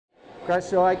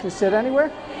so I can sit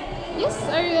anywhere? Yes,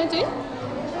 are you going to eat?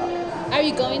 Are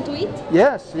you going to eat?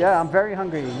 Yes, yeah, I'm very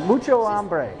hungry. Mucho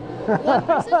hambre. One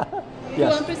person?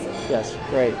 Yes. One person? Yes,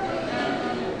 great.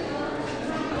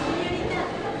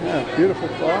 Yeah, beautiful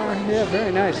flower. Yeah,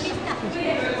 very nice.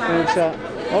 And it's,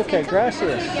 okay,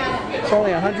 gracias. It's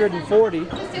only 140.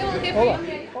 Hold on.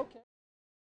 Okay.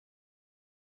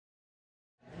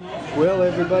 Well,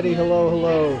 everybody,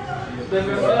 hello.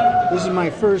 This is my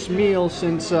first meal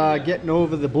since getting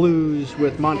over the blues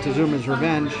with Montezuma's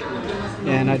Revenge,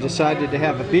 and I decided to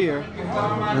have a beer,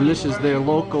 and this is their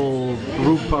local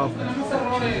brew pub,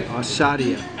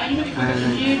 Sadia,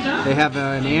 and they have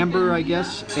an amber, I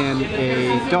guess, and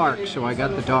a dark, so I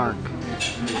got the dark,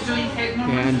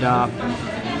 and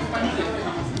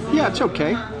yeah, it's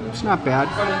okay, it's not bad,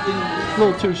 a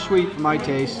little too sweet for my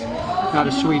taste, not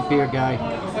a sweet beer guy.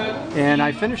 And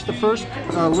I finished the first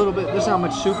little bit. This is how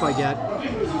much soup I get.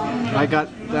 I got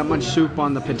that much soup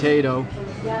on the potato,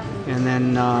 and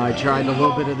then I tried a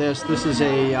little bit of this. This is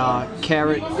a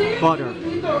carrot butter.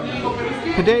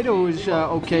 Potato is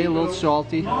okay, a little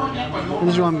salty.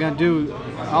 This is what I'm going to do.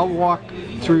 I'll walk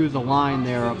through the line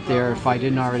there up there if I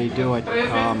didn't already do it.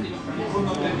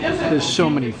 There's so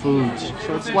many foods.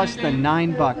 So it's less than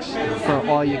 $9 for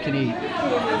all you can eat.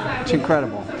 It's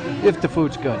incredible, if the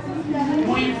food's good.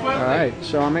 Alright,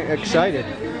 so I'm excited.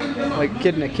 Like a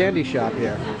kid in a candy shop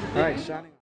here. Alright,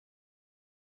 signing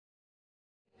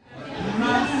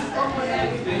off.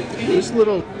 This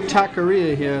little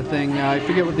taqueria here thing, I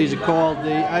forget what these are called.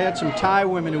 I had some Thai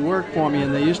women who worked for me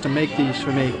and they used to make these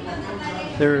for me.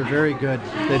 They were very good.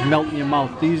 They'd melt in your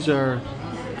mouth. These are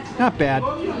not bad.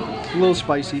 A little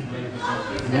spicy.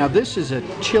 Now this is a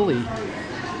chili.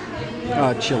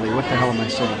 What the hell am I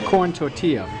saying? Corn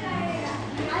tortilla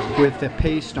with the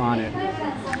paste on it,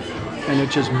 and it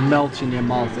just melts in your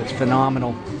mouth. It's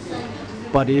phenomenal,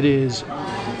 but it is,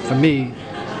 for me,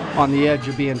 on the edge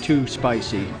of being too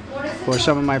spicy. For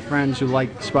some of my friends who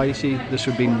like spicy, this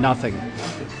would be nothing,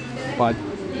 but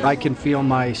I can feel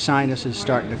my sinuses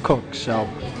starting to cook, so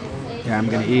yeah, I'm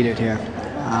gonna eat it here.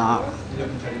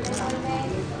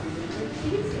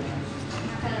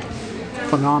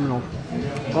 Phenomenal.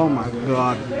 Oh my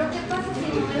god.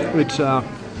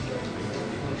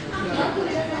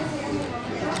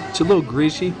 It's a little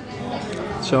greasy,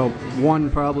 so one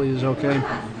probably is okay,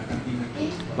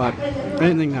 but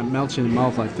anything that melts in your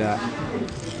mouth like that.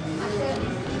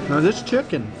 Now this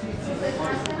chicken,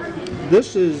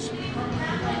 this is,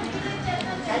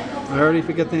 I already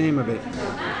forget the name of it,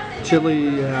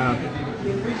 chili,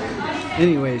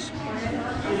 anyways,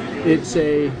 it's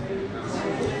a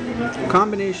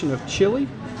combination of chili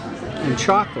and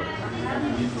chocolate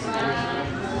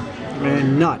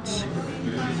and nuts,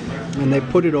 and they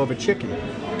put it over chicken,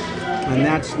 and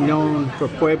that's known for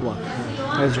Puebla,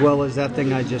 as well as that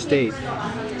thing I just ate.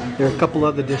 There are a couple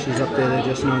other dishes up there that I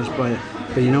just noticed, but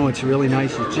you know what's really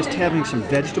nice is just having some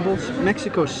vegetables.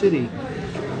 Mexico City,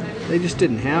 they just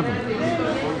didn't have them,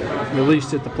 at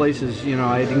least at the places, you know,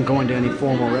 I didn't go into any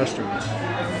formal restaurants.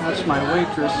 That's my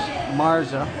waitress,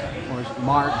 Marza, or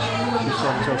March, she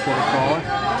said it's okay to call her.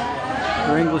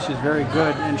 Her English is very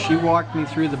good, and she walked me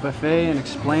through the buffet and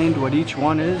explained what each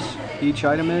one is, each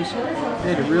item is.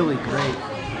 Made it really great.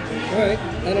 Alright,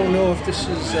 I don't know if this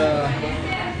is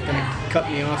going to cut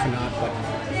me off or not, but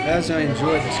as I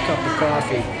enjoy this cup of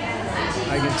coffee,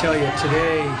 I can tell you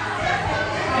today,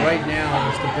 right now,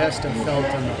 is the best I've felt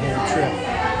on the whole trip.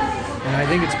 And I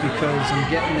think it's because I'm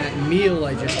getting that meal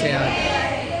I just had,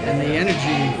 and the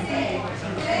energy.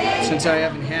 Since I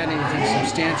haven't had anything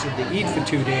substantial to eat for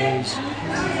 2 days,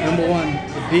 number one,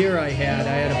 the beer I had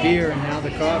a beer and now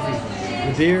the coffee.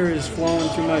 The beer is flowing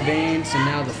through my veins and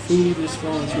now the food is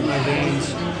flowing through my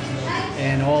veins,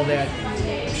 and all that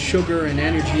sugar and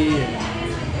energy, and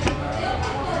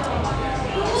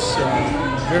it's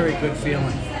a very good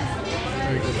feeling.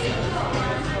 Very good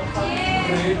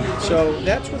feeling. So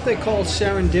that's what they call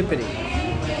serendipity,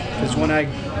 because when I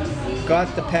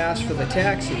got the pass for the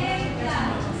taxi,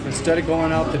 instead of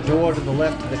going out the door to the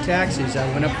left of the taxis, I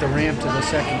went up the ramp to the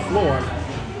second floor,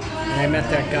 and I met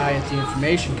that guy at the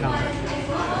information counter.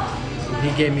 And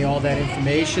he gave me all that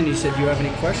information. He said, "Do you have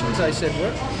any questions?" I said,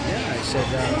 "What?" Yeah, I said,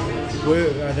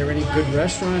 "Are there any good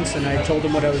restaurants?" And I told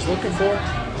him what I was looking for.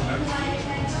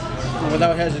 And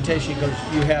without hesitation, he goes,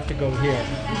 "You have to go here."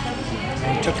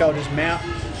 And he took out his map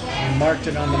and marked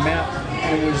it on the map,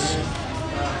 and it was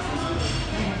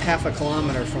half a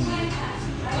kilometer from,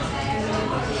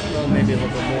 well, maybe a little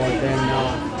bit more than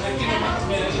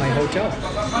my hotel.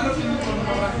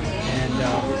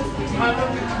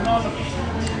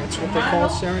 And that's what they call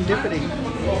serendipity.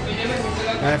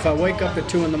 And if I wake up at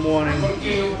 2 in the morning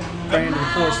praying to the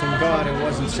force from God, it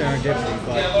wasn't serendipity,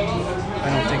 but I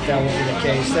don't think that will be the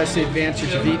case. That's the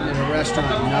advantage of eating in a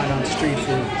restaurant and not on street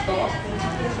food.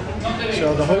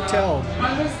 So the hotel,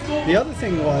 the other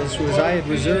thing was I had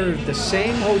reserved the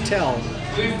same hotel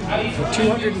for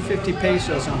 250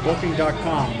 pesos on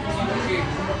booking.com,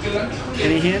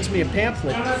 and he hands me a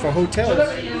pamphlet for hotels,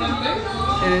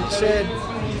 and it said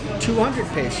 200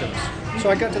 pesos. So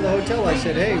I got to the hotel, I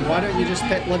said, hey, why don't you just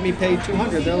let me pay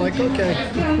 200? They're like, okay.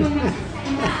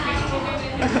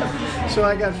 So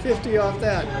I got 50 off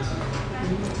that.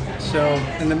 So,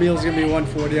 and the meal's gonna be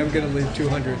 140, I'm gonna leave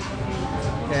 200.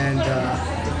 And,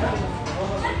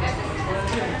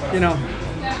 you know,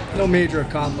 no major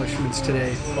accomplishments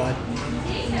today, but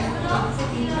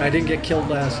I didn't get killed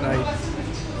last night.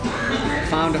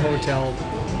 Found a hotel,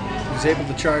 was able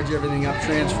to charge everything up,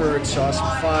 transfer it, saw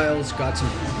some files, got some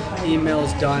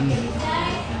emails done,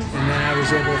 and then I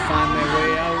was able to find my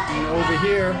way out and over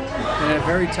here in a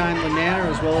very timely manner,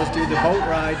 as well as do the boat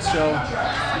ride. So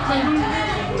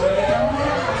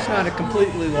it's not a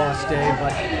completely lost day,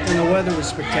 but and the weather was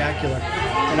spectacular.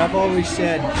 And I've always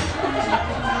said,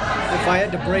 if I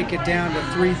had to break it down to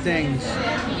 3 things: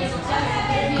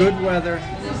 good weather,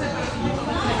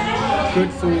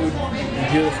 good food,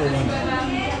 and beautiful women.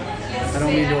 I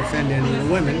don't mean to offend any of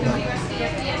the women, but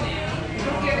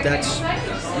that's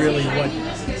really what,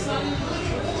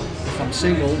 if I'm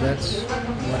single, that's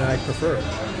what I prefer.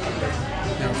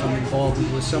 Now, if I'm involved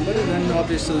with somebody, then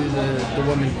obviously the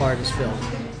woman part is filled.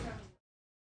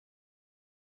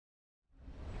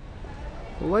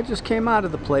 Well, I just came out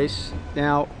of the place.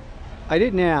 Now, I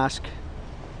didn't ask,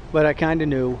 but I kind of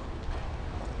knew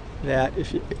that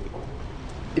if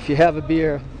you have a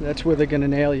beer, that's where they're going to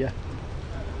nail you.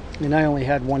 And I only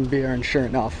had 1 beer, and sure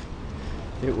enough,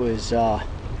 it was, the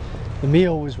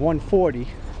meal was 140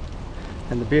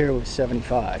 and the beer was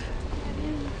 75.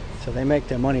 So they make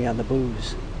their money on the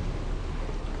booze.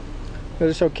 But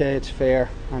it's okay, it's fair.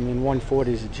 I mean,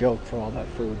 140 is a joke for all that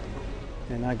food.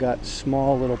 And I got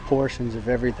small little portions of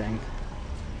everything.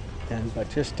 But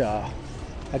just, I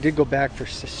did go back for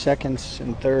seconds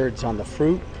and thirds on the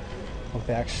fruit. Go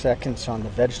back seconds on the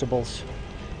vegetables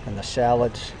and the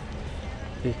salads,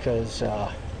 because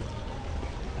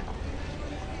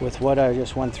with what I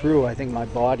just went through, I think my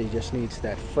body just needs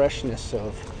that freshness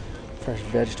of fresh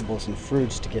vegetables and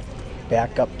fruits to get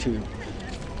back up to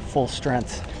full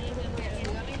strength.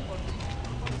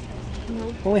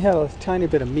 Only had a tiny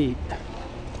bit of meat,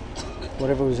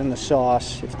 whatever was in the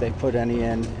sauce, if they put any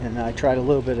in, and I tried a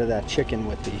little bit of that chicken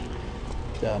with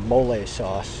the mole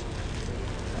sauce.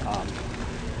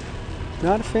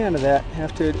 Not a fan of that.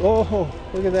 Have to. Oh,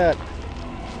 look at that!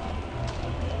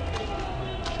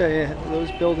 Tell you,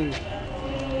 those buildings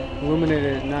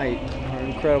illuminated at night are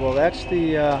incredible. That's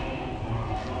the.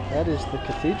 That is the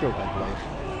cathedral, I believe.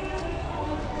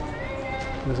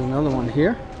 There's another one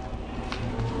here.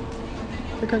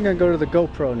 I think I'm gonna go to the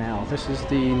GoPro now. This is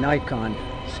the Nikon.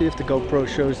 See if the GoPro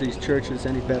shows these churches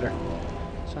any better.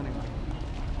 So anyway,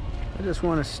 I just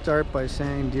want to start by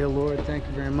saying, dear Lord, thank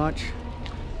you very much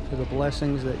for the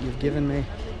blessings that you've given me.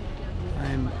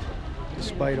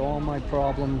 Despite all my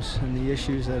problems and the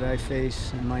issues that I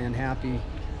face and my unhappy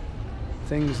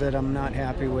things that I'm not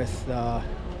happy with,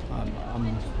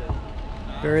 I'm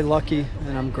very lucky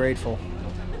and I'm grateful.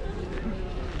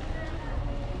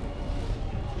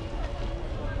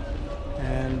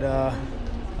 And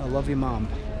I love you, Mom.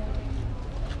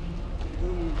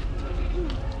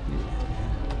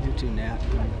 You too, Nat,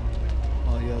 and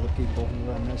all the other people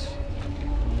who run this.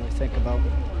 I think about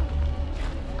it.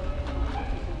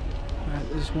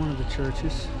 This is one of the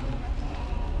churches.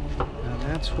 Now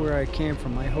that's where I came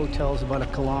from. My hotel's about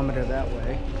 1 kilometer that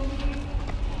way.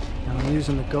 Now I'm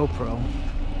using the GoPro.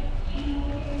 I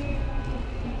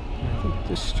think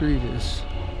this street is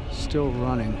still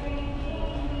running.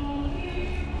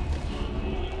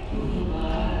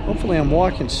 Hopefully I'm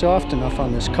walking soft enough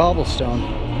on this cobblestone.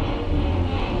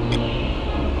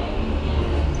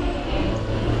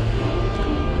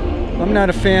 I'm not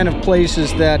a fan of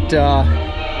places that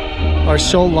are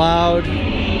so loud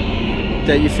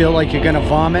that you feel like you're gonna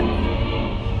vomit.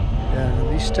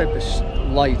 These type of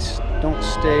lights don't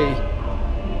stay.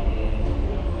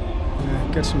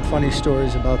 Got some funny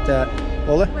stories about that.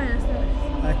 Hola?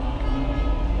 Hi.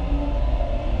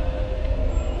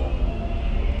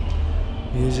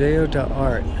 Museo de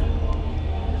Art.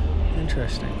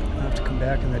 Interesting. I'll have to come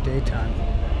back in the daytime.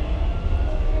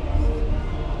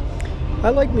 I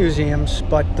like museums,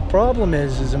 but the problem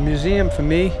is a museum for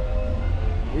me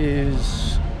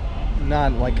is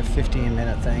not like a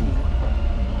 15-minute thing.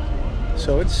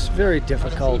 So it's very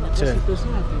difficult to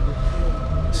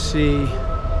see.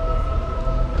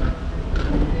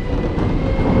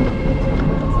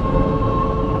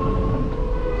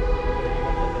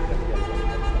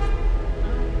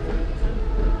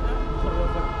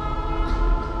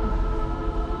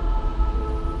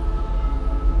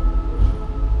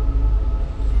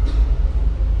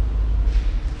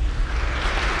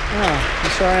 Oh,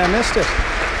 I'm sorry I missed it.